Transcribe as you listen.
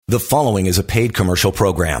The following is a paid commercial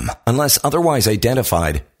program. Unless otherwise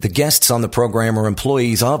identified, the guests on the program are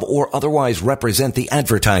employees of or otherwise represent the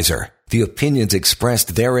advertiser. The opinions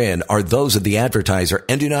expressed therein are those of the advertiser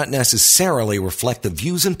and do not necessarily reflect the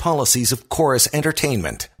views and policies of Chorus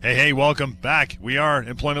Entertainment. Hey, welcome back. We are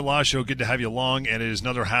Employment Law Show. Good to have you along, and it is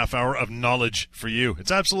another half hour of knowledge for you.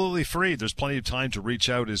 It's absolutely free. There's plenty of time to reach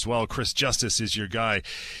out as well. Chris Justice is your guy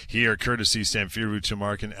here, courtesy Samfiru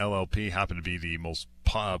Tumarkin LLP, happen to be the most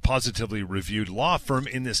positively reviewed law firm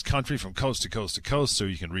in this country from coast to coast to coast, so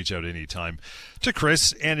you can reach out anytime to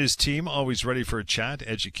Chris and his team, always ready for a chat,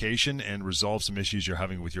 education, and resolve some issues you're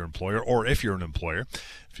having with your employer, or if you're an employer,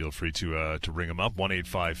 feel free to ring them up,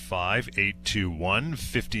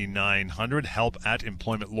 1-855-821-5900,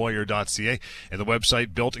 help@employmentlawyer.ca, and the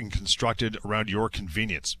website built and constructed around your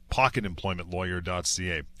convenience,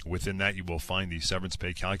 pocketemploymentlawyer.ca. Within that, you will find the severance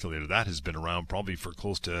pay calculator. That has been around probably for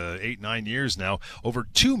close to 8-9 years now. Over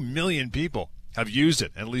 2 million people have used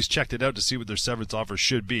it, and at least checked it out to see what their severance offer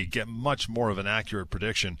should be, get much more of an accurate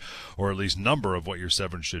prediction, or at least number of what your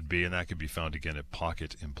severance should be, and that can be found again at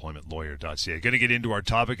pocketemploymentlawyer.ca. Going to get into our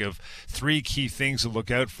topic of 3 key things to look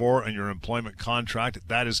out for in your employment contract.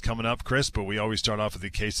 That is coming up, Chris, but we always start off with the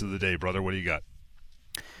case of the day. Brother, what do you got?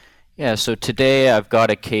 Yeah, so today I've got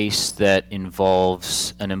a case that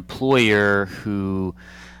involves an employer who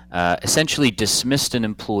essentially dismissed an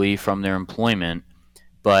employee from their employment,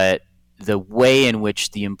 but the way in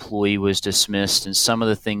which the employee was dismissed and some of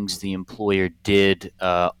the things the employer did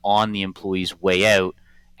on the employee's way out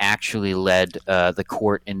actually led the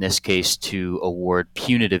court in this case to award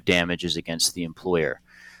punitive damages against the employer,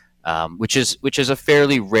 which is a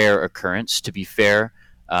fairly rare occurrence, to be fair.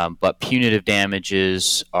 But punitive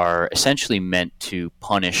damages are essentially meant to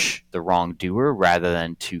punish the wrongdoer rather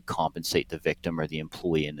than to compensate the victim or the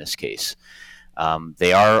employee in this case.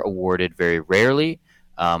 They are awarded very rarely,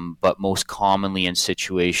 but most commonly in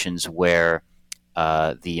situations where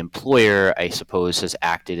the employer, I suppose, has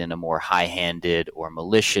acted in a more high-handed or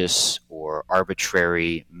malicious or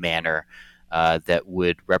arbitrary manner that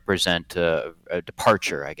would represent a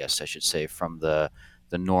departure, I guess I should say, from the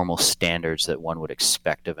normal standards that one would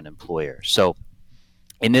expect of an employer. So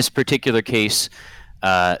in this particular case,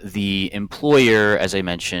 the employer, as I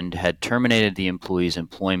mentioned, had terminated the employee's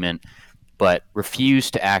employment, but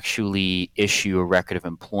refused to actually issue a record of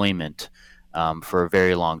employment for a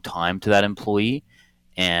very long time to that employee,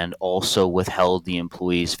 and also withheld the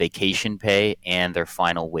employee's vacation pay and their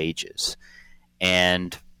final wages.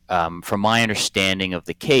 And from my understanding of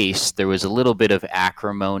the case, there was a little bit of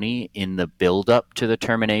acrimony in the build-up to the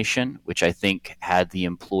termination, which I think had the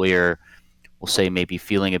employer, we'll say, maybe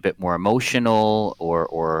feeling a bit more emotional or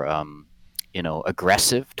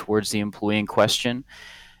aggressive towards the employee in question.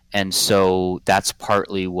 And so that's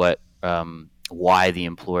partly why the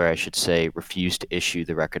employer, I should say, refused to issue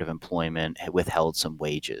the record of employment, withheld some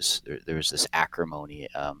wages. There was this acrimony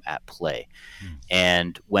at play.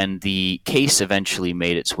 And when the case eventually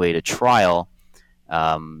made its way to trial,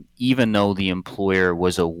 even though the employer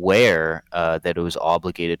was aware that it was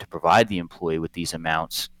obligated to provide the employee with these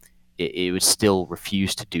amounts, it would still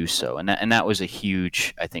refuse to do so. And that was a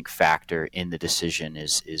huge, I think, factor in the decision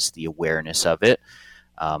is the awareness of it.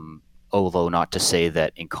 Although not to say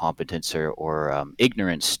that incompetence or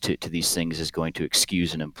ignorance to these things is going to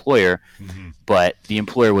excuse an employer, but the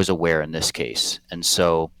employer was aware in this case. And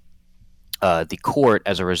so the court,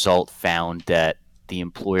 as a result, found that the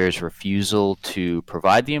employer's refusal to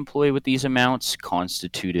provide the employee with these amounts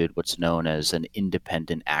constituted what's known as an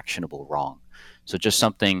independent actionable wrong. So just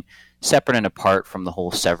something separate and apart from the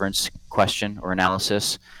whole severance question or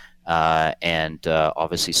analysis. And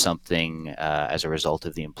obviously something as a result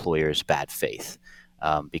of the employer's bad faith,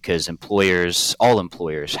 because all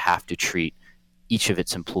employers have to treat each of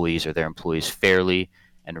its employees or their employees fairly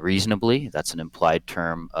and reasonably. That's an implied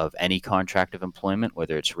term of any contract of employment,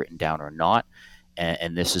 whether it's written down or not.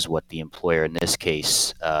 And this is what the employer in this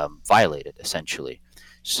case violated, essentially.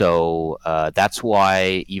 So that's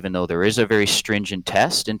why, even though there is a very stringent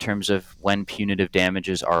test in terms of when punitive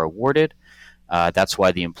damages are awarded, that's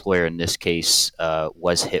why the employer in this case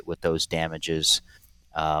was hit with those damages.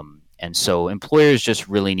 And so employers just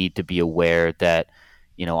really need to be aware that,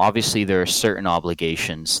 obviously there are certain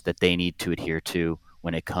obligations that they need to adhere to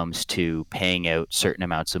when it comes to paying out certain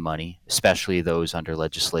amounts of money, especially those under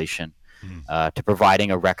legislation, to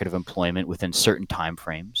providing a record of employment within certain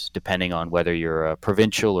timeframes, depending on whether you're a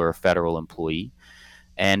provincial or a federal employee.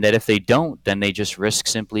 And that if they don't, then they just risk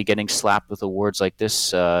simply getting slapped with awards like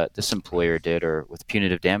this employer did, or with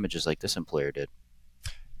punitive damages like this employer did.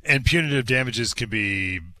 And punitive damages can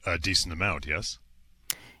be a decent amount, yes?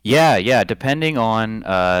 Yeah. Depending on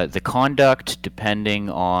the conduct, depending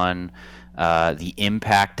on the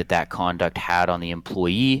impact that conduct had on the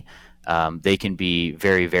employee, they can be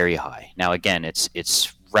very, very high. Now, again,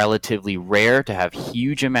 it's relatively rare to have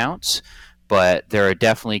huge amounts, but there are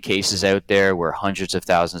definitely cases out there where hundreds of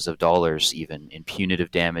thousands of dollars, even in punitive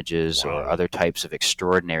damages or other types of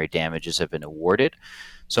extraordinary damages, have been awarded.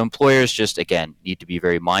 So employers just, again, need to be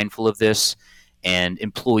very mindful of this, and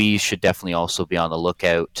employees should definitely also be on the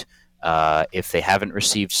lookout if they haven't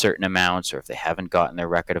received certain amounts, or if they haven't gotten their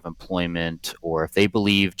record of employment, or if they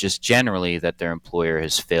believe just generally that their employer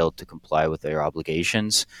has failed to comply with their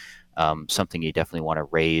obligations. Something you definitely want to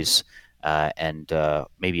raise, and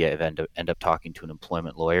maybe end up talking to an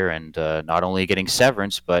employment lawyer, and not only getting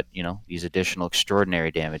severance, but these additional extraordinary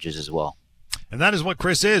damages as well. And that is what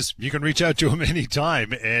Chris is. You can reach out to him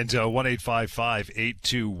anytime, and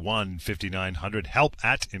 1-855-821-5900,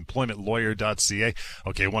 help@employmentlawyer.ca.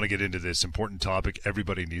 Okay, I want to get into this important topic.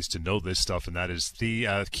 Everybody needs to know this stuff, and that is the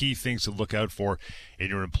key things to look out for in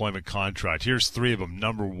your employment contract. Here's three of them.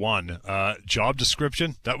 Number one, job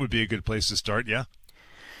description. That would be a good place to start, yeah?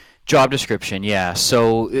 Job description, yeah.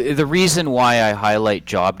 So the reason why I highlight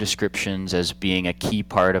job descriptions as being a key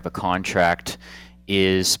part of a contract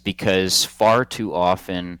is because far too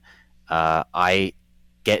often I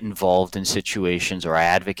get involved in situations, or I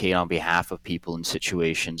advocate on behalf of people in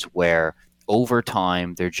situations where over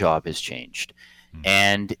time their job has changed.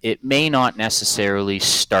 And it may not necessarily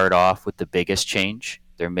start off with the biggest change.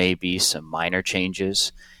 There may be some minor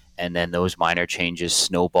changes, and then those minor changes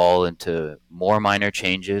snowball into more minor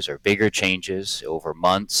changes or bigger changes over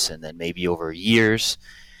months, and then maybe over years.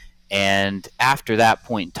 And after that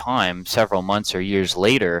point in time, several months or years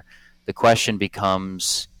later, the question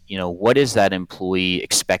becomes, what is that employee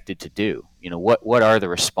expected to do? What are the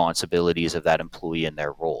responsibilities of that employee in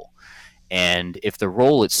their role? And if the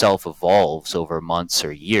role itself evolves over months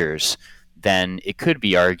or years, then it could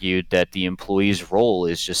be argued that the employee's role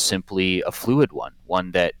is just simply a fluid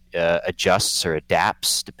one that adjusts or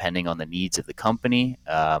adapts depending on the needs of the company.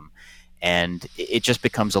 And it just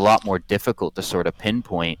becomes a lot more difficult to sort of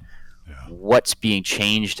pinpoint what's being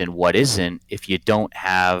changed and what isn't if you don't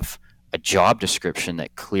have a job description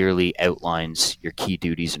that clearly outlines your key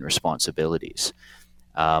duties and responsibilities.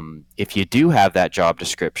 If you do have that job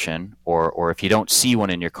description, or if you don't see one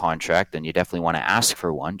in your contract, then you definitely want to ask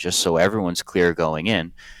for one, just so everyone's clear going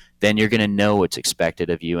in. Then you're going to know what's expected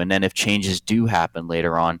of you. And then if changes do happen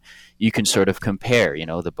later on, you can sort of compare,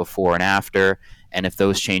 the before and after. And if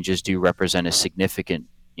those changes do represent a significant,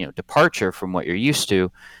 departure from what you're used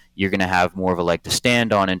to, you're going to have more of a leg to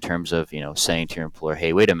stand on in terms of, saying to your employer,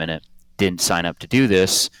 hey, wait a minute, didn't sign up to do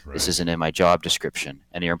this. Right. This isn't in my job description.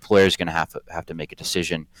 And your employer is going to have to make a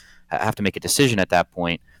decision at that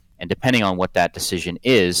point. And depending on what that decision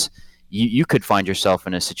is, you could find yourself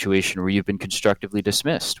in a situation where you've been constructively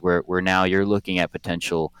dismissed, where now you're looking at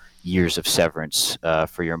potential years of severance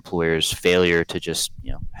for your employer's failure to just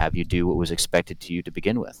have you do what was expected to you to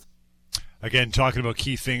begin with. Again, talking about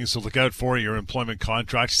key things to look out for in your employment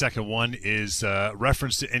contract. Second one is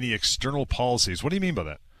reference to any external policies. What do you mean by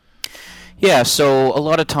that? Yeah, so a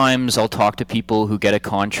lot of times I'll talk to people who get a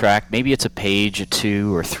contract. Maybe it's a page or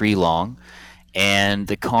 2 or 3 long, and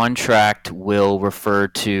the contract will refer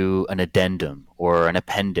to an addendum or an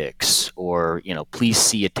appendix, or please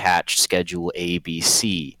see attached Schedule A, B,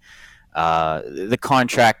 C. The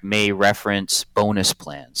contract may reference bonus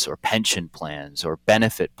plans or pension plans or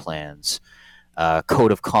benefit plans,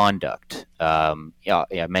 code of conduct. I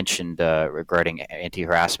mentioned regarding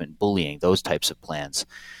anti-harassment, bullying, those types of plans.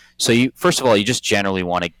 So first of all, you just generally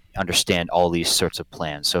want to understand all these sorts of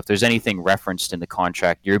plans. So if there's anything referenced in the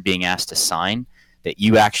contract you're being asked to sign that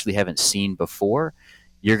you actually haven't seen before,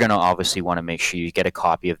 you're going to obviously want to make sure you get a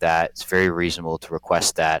copy of that. It's very reasonable to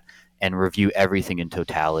request that and review everything in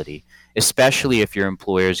totality, especially if your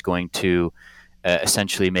employer is going to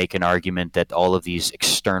essentially make an argument that all of these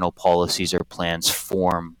external policies or plans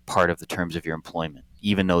form part of the terms of your employment,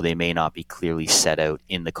 even though they may not be clearly set out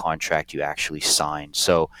in the contract you actually signed.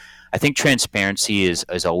 So I think transparency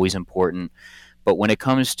is always important, but when it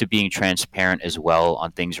comes to being transparent as well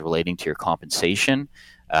on things relating to your compensation,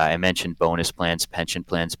 I mentioned bonus plans, pension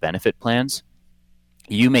plans, benefit plans.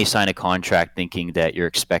 You may sign a contract thinking that you're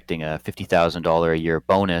expecting a $50,000 a year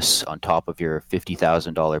bonus on top of your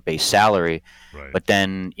 $50,000 base salary. Right. But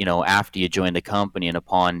then, after you join the company and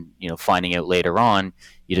upon, finding out later on,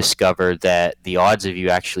 you discover that the odds of you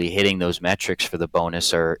actually hitting those metrics for the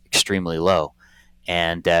bonus are extremely low.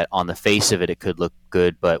 And that on the face of it, it could look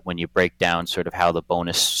good. But when you break down sort of how the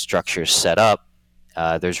bonus structure is set up,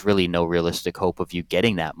 there's really no realistic hope of you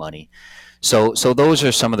getting that money. So those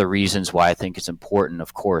are some of the reasons why I think it's important,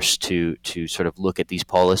 of course, to sort of look at these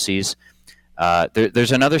policies.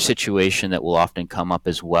 There's another situation that will often come up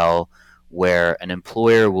as well, where an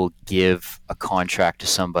employer will give a contract to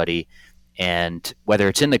somebody, and whether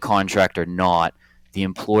it's in the contract or not, the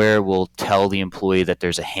employer will tell the employee that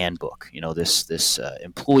there's a handbook, this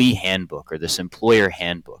employee handbook or this employer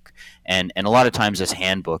handbook. And a lot of times this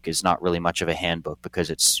handbook is not really much of a handbook because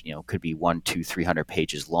it's, could be 100, 200, 300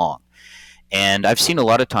 pages long. And I've seen a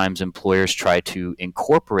lot of times employers try to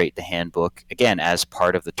incorporate the handbook, again, as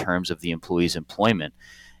part of the terms of the employee's employment.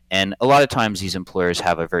 And a lot of times these employers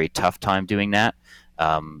have a very tough time doing that.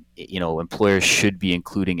 Employers should be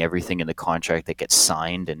including everything in the contract that gets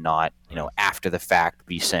signed and not, after the fact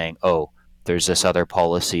be saying, oh, there's this other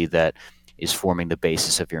policy that is forming the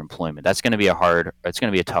basis of your employment. That's going to be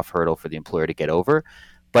a tough hurdle for the employer to get over.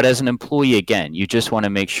 But as an employee, again, you just want to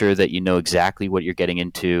make sure that you know exactly what you're getting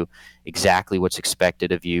into, exactly what's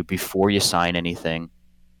expected of you before you sign anything.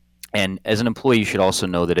 And as an employee, you should also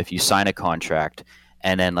know that if you sign a contract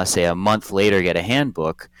and then, let's say, a month later get a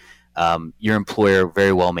handbook, your employer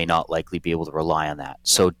very well may not likely be able to rely on that.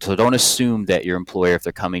 So don't assume that your employer, if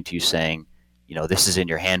they're coming to you saying, this is in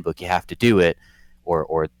your handbook, you have to do it,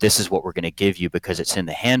 or this is what we're going to give you because it's in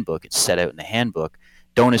the handbook, it's set out in the handbook.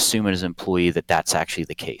 Don't assume as an employee that that's actually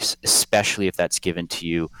the case, especially if that's given to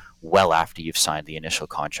you well after you've signed the initial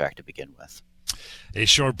contract to begin with. A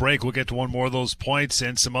short break. We'll get to one more of those points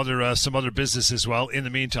and some other business as well. In the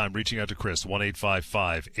meantime, reaching out to Chris,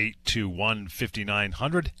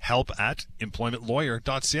 1-855-821-5900,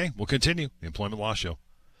 help@employmentlawyer.ca. We'll continue the Employment Law Show.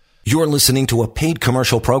 You're listening to a paid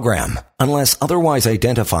commercial program. Unless otherwise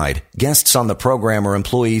identified, guests on the program are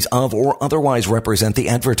employees of or otherwise represent the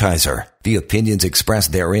advertiser. The opinions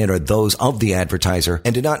expressed therein are those of the advertiser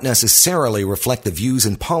and do not necessarily reflect the views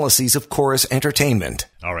and policies of Chorus Entertainment.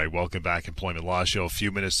 All right, welcome back, Employment Law Show. A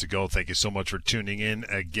few minutes to go. Thank you so much for tuning in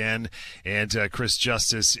again. And Chris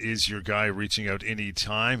Justice is your guy reaching out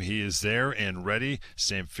anytime. He is there and ready.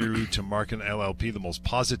 Samfiru Tumarkin LLP, the most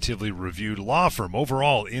positively reviewed law firm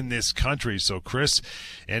overall in this country. So Chris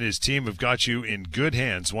and his team have got you in good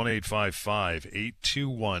hands.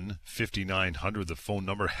 1-855-821-5900. The phone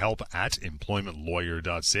number,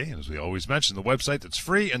 help@employmentlawyer.ca. And as we always mention, the website that's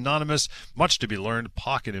free, anonymous, much to be learned,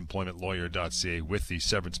 pocketemploymentlawyer.ca with the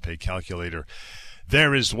severance pay calculator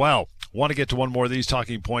there as well. Want to get to one more of these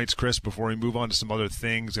talking points, Chris, before we move on to some other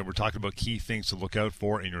things, and we're talking about key things to look out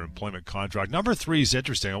for in your employment contract. Number 3 is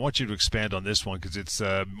interesting. I want you to expand on this one because it's,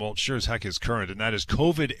 sure as heck is current, and that is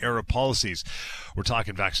COVID-era policies. We're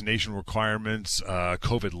talking vaccination requirements,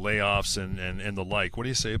 COVID layoffs, and the like. What do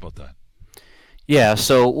you say about that? Yeah,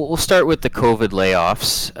 so we'll start with the COVID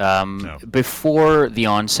layoffs. Before the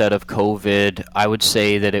onset of COVID, I would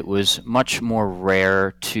say that it was much more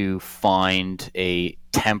rare to find a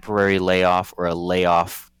temporary layoff or a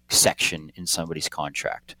layoff section in somebody's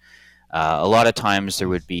contract. A lot of times there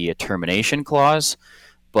would be a termination clause,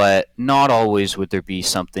 but not always would there be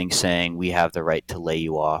something saying we have the right to lay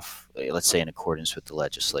you off, let's say in accordance with the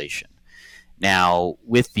legislation. Now,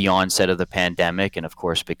 with the onset of the pandemic, and of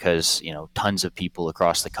course because tons of people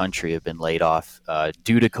across the country have been laid off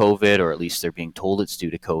due to COVID, or at least they're being told it's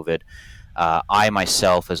due to COVID, I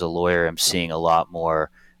myself as a lawyer am seeing a lot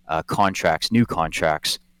more new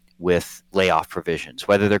contracts with layoff provisions.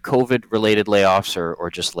 Whether they're COVID-related layoffs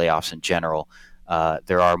or just layoffs in general,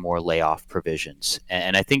 there are more layoff provisions.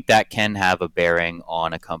 And I think that can have a bearing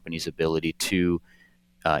on a company's ability to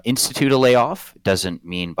institute a layoff. It doesn't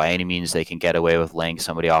mean by any means they can get away with laying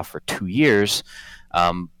somebody off for 2 years,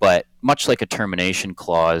 but much like a termination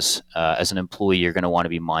clause, as an employee, you're going to want to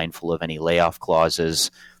be mindful of any layoff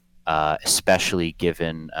clauses, especially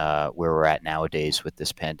given where we're at nowadays with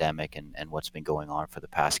this pandemic and what's been going on for the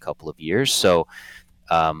past couple of years. So,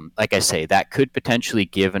 like I say, that could potentially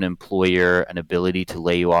give an employer an ability to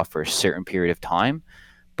lay you off for a certain period of time.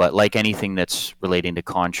 But like anything that's relating to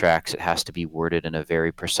contracts, it has to be worded in a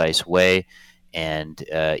very precise way. And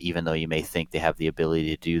even though you may think they have the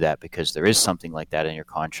ability to do that because there is something like that in your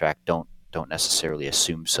contract, don't necessarily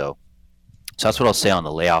assume so. So that's what I'll say on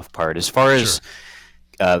the layoff part. As far as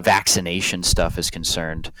vaccination stuff is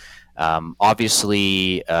concerned,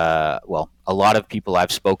 obviously, a lot of people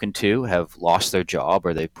I've spoken to have lost their job,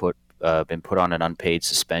 or they've been put on an unpaid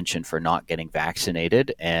suspension for not getting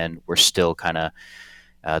vaccinated, and we're still kind of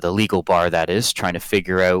the legal bar, that is, trying to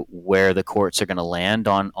figure out where the courts are going to land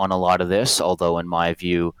on a lot of this. Although in my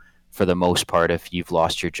view, for the most part, if you've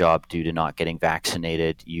lost your job due to not getting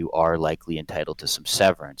vaccinated, you are likely entitled to some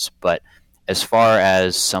severance. But as far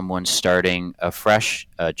as someone starting a fresh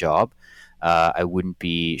job, I wouldn't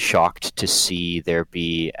be shocked to see there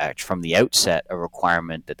be, from the outset, a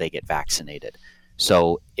requirement that they get vaccinated.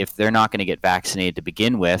 So if they're not going to get vaccinated to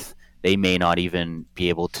begin with, they may not even be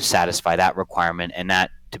able to satisfy that requirement. And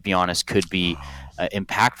that, to be honest, could be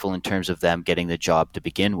impactful in terms of them getting the job to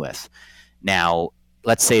begin with. Now,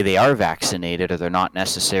 let's say they are vaccinated, or they're not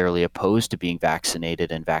necessarily opposed to being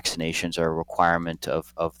vaccinated, and vaccinations are a requirement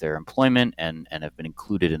of their employment and have been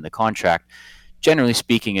included in the contract. Generally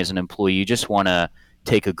speaking, as an employee, you just want to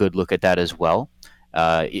take a good look at that as well.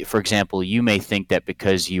 For example, you may think that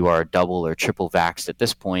because you are double or triple vaxxed at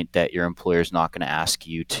this point, that your employer is not going to ask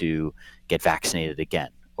you to get vaccinated again.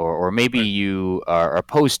 Or maybe you are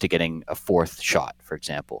opposed to getting a fourth shot, for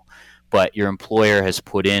example, but your employer has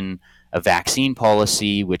put in a vaccine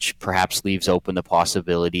policy, which perhaps leaves open the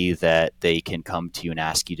possibility that they can come to you and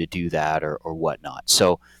ask you to do that or whatnot.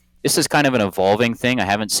 So this is kind of an evolving thing. I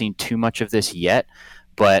haven't seen too much of this yet,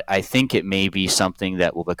 but I think it may be something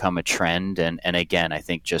that will become a trend. And again, I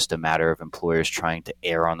think just a matter of employers trying to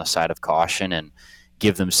err on the side of caution and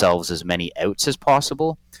give themselves as many outs as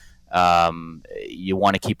possible. You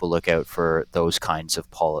want to keep a lookout for those kinds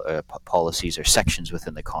of policies or sections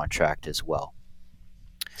within the contract as well.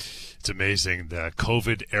 It's amazing the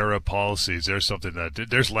COVID era policies.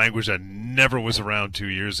 There's language that never was around 2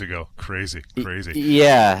 years ago. Crazy.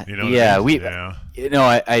 Yeah. You know what I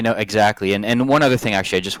mean? I know exactly. And one other thing,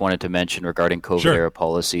 actually, I just wanted to mention regarding COVID era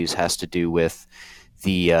policies has to do with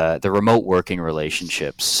the remote working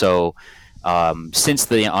relationships. So since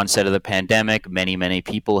the onset of the pandemic, many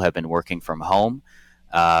people have been working from home.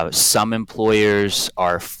 Some employers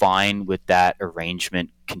are fine with that arrangement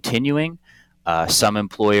continuing. Some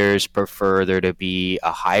employers prefer there to be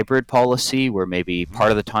a hybrid policy where maybe part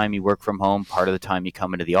of the time you work from home, part of the time you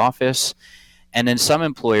come into the office. And then some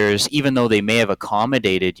employers, even though they may have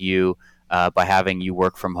accommodated you by having you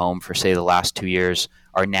work from home for, say, the last 2 years,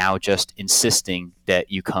 are now just insisting that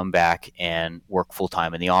you come back and work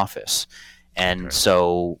full-time in the office. And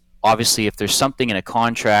so obviously if there's something in a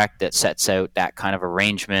contract that sets out that kind of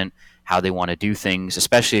arrangement, how they want to do things,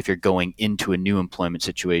 especially if you're going into a new employment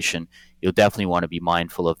situation, you'll definitely want to be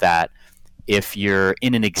mindful of that. If you're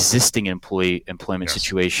in an existing employment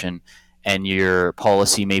situation and your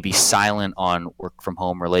policy may be silent on work from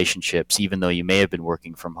home relationships, even though you may have been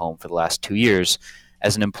working from home for the last 2 years,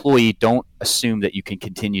 as an employee, don't assume that you can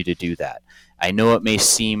continue to do that. I know it may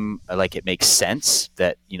seem like it makes sense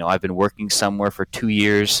that, I've been working somewhere for 2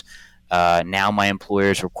 years. Now my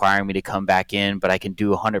employer is requiring me to come back in, but I can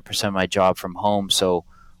do 100% of my job from home. So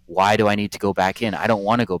why do I need to go back in? I don't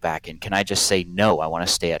want to go back in. Can I just say, no, I want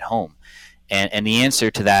to stay at home? And the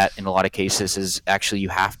answer to that in a lot of cases is actually you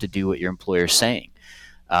have to do what your employer is saying.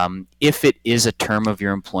 If it is a term of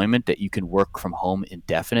your employment that you can work from home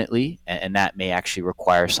indefinitely, and that may actually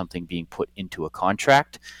require something being put into a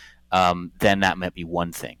contract, then that might be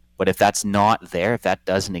one thing. But if that's not there, if that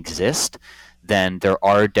doesn't exist, then there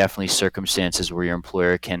are definitely circumstances where your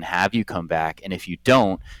employer can have you come back. And if you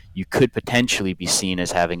don't, you could potentially be seen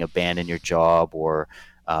as having abandoned your job or,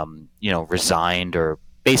 resigned, or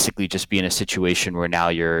basically just be in a situation where now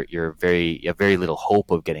you have very little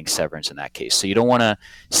hope of getting severance in that case. So you don't want to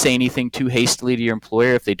say anything too hastily to your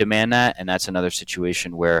employer if they demand that. And that's another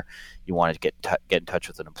situation where you want to get in touch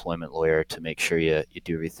with an employment lawyer to make sure you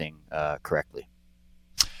do everything correctly.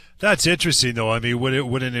 That's interesting, though. I mean,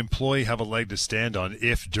 would an employee have a leg to stand on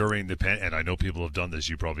if during the and I know people have done this,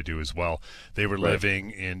 you probably do as well, they were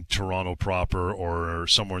living in Toronto proper or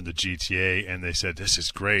somewhere in the GTA, and they said, this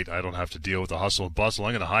is great, I don't have to deal with the hustle and bustle,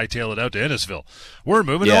 I'm going to hightail it out to Innisfil. We're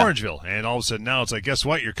moving to Orangeville. And all of a sudden now it's like, guess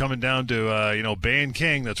what? You're coming down to, Bay and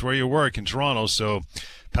King, that's where you work in Toronto, so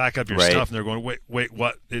pack up your stuff. And they're going, wait,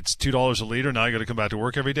 what? It's $2 a liter, now you got to come back to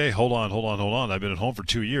work every day? Hold on. I've been at home for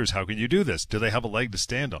 2 years. How can you do this? Do they have a leg to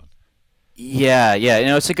stand on? Yeah.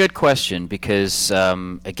 It's a good question because,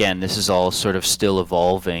 again, this is all sort of still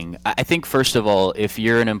evolving. I think, first of all, if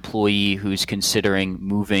you're an employee who's considering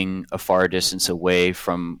moving a far distance away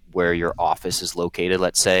from where your office is located,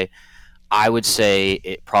 let's say, I would say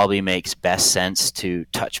it probably makes best sense to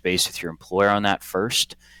touch base with your employer on that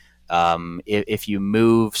first. If you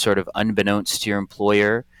move sort of unbeknownst to your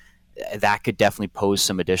employer, that could definitely pose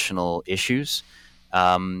some additional issues.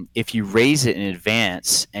 If you raise it in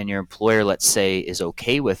advance and your employer, let's say, is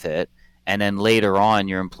okay with it, and then later on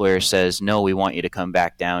your employer says, no, we want you to come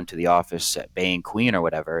back down to the office at Bay and Queen or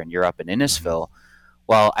whatever, and you're up in Innisfil,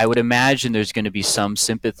 well, I would imagine there's going to be some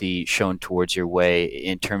sympathy shown towards your way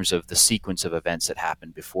in terms of the sequence of events that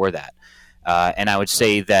happened before that. And I would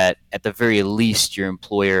say that at the very least, your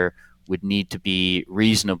employer would need to be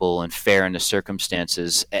reasonable and fair in the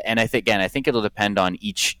circumstances. And I think it'll depend on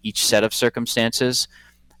each set of circumstances,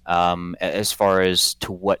 as far as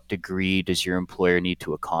to what degree does your employer need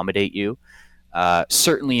to accommodate you.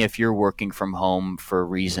 Certainly, if you're working from home for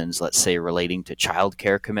reasons, let's say, relating to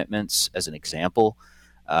childcare commitments, as an example,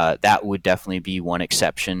 that would definitely be one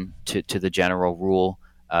exception to the general rule,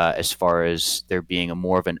 as far as there being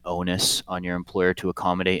more of an onus on your employer to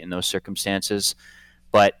accommodate in those circumstances.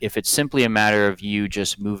 But if it's simply a matter of you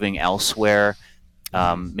just moving elsewhere,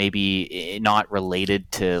 maybe not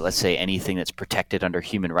related to, let's say, anything that's protected under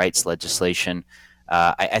human rights legislation,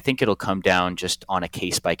 I think it'll come down just on a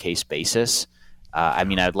case-by-case basis. I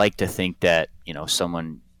mean, I'd like to think that,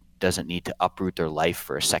 someone doesn't need to uproot their life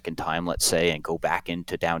for a second time, let's say, and go back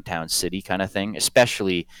into downtown city kind of thing,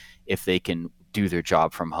 especially if they can do their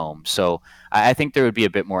job from home. So I think there would be a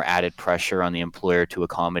bit more added pressure on the employer to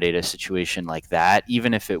accommodate a situation like that,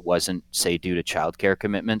 even if it wasn't, say, due to childcare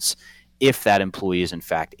commitments, if that employee is in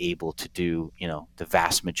fact able to do, the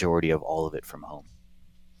vast majority of all of it from home.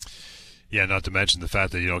 Yeah, not to mention the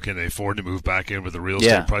fact that, can they afford to move back in with the real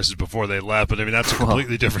estate prices before they left? But I mean, that's a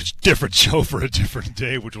completely different show for a different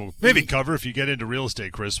day, which we'll maybe cover if you get into real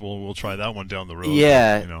estate, Chris. We'll try that one down the road.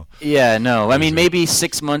 Yeah, I mean, maybe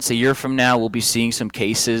 6 months, a year from now, we'll be seeing some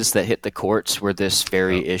cases that hit the courts where this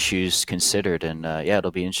very issue is considered, and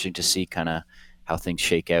it'll be interesting to see kind of how things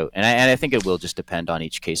shake out. And I think it will just depend on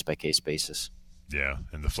each case by case basis. Yeah,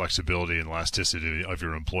 and the flexibility and elasticity of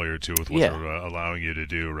your employer, too, with what they're allowing you to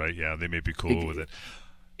do, right? Yeah, they may be cool with it.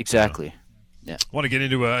 Exactly. Yeah. I want to get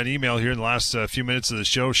into an email here in the last few minutes of the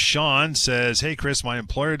show. Sean says, hey, Chris, my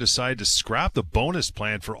employer decided to scrap the bonus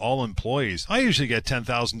plan for all employees. I usually get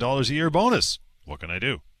 $10,000 a year bonus. What can I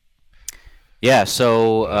do? Yeah,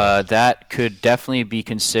 so that could definitely be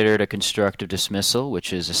considered a constructive dismissal,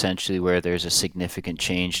 which is essentially where there's a significant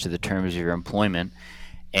change to the terms of your employment.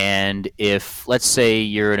 And if, let's say,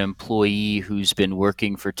 you're an employee who's been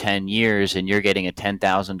working for 10 years and you're getting a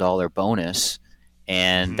 $10,000 bonus,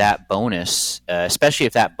 and that bonus, especially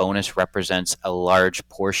if that bonus represents a large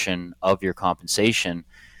portion of your compensation,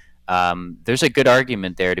 there's a good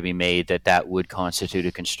argument there to be made that would constitute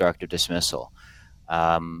a constructive dismissal.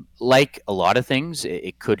 Like a lot of things,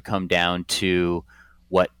 it could come down to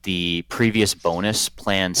what the previous bonus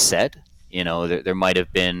plan said. There might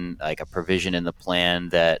have been like a provision in the plan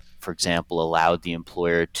that, for example, allowed the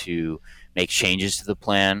employer to make changes to the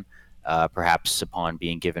plan, perhaps upon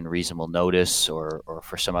being given reasonable notice or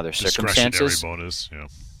for some other circumstances. Discretionary bonus, yeah.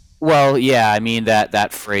 Well, yeah, I mean,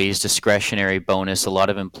 that phrase, discretionary bonus, a lot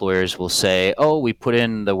of employers will say, oh, we put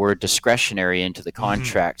in the word discretionary into the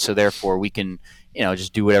contract, so therefore we can,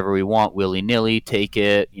 just do whatever we want willy-nilly, take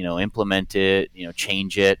it, implement it,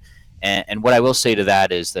 change it. And what I will say to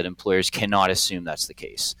that is that employers cannot assume that's the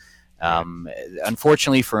case.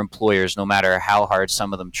 Unfortunately for employers, no matter how hard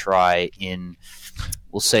some of them try in,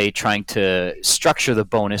 we'll say, trying to structure the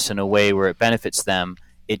bonus in a way where it benefits them,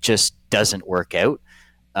 it just doesn't work out.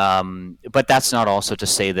 But that's not also to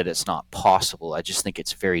say that it's not possible. I just think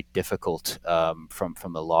it's very difficult from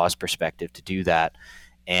the law's perspective to do that.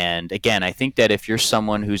 And again, I think that if you're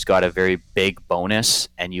someone who's got a very big bonus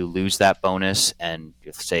and you lose that bonus and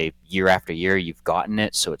say year after year you've gotten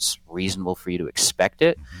it, so it's reasonable for you to expect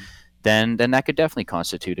it, then that could definitely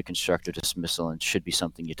constitute a constructive dismissal and should be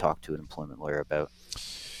something you talk to an employment lawyer about.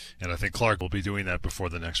 And I think Clark will be doing that before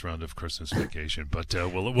the next round of Christmas vacation. But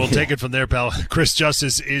we'll take it from there, pal. Chris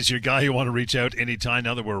Justice is your guy. You want to reach out anytime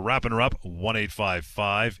now that we're wrapping her up.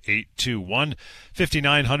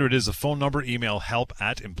 1-855-821-5900 is the phone number. Email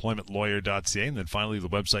help@employmentlawyer.ca. And then finally, the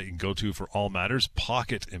website you can go to for all matters,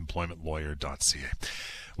 pocketemploymentlawyer.ca.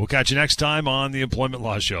 We'll catch you next time on the Employment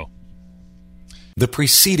Law Show. The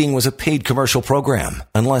preceding was a paid commercial program.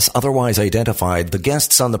 Unless otherwise identified, the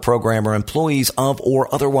guests on the program are employees of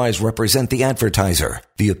or otherwise represent the advertiser.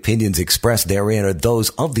 The opinions expressed therein are those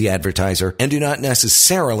of the advertiser and do not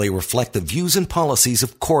necessarily reflect the views and policies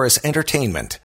of Chorus Entertainment.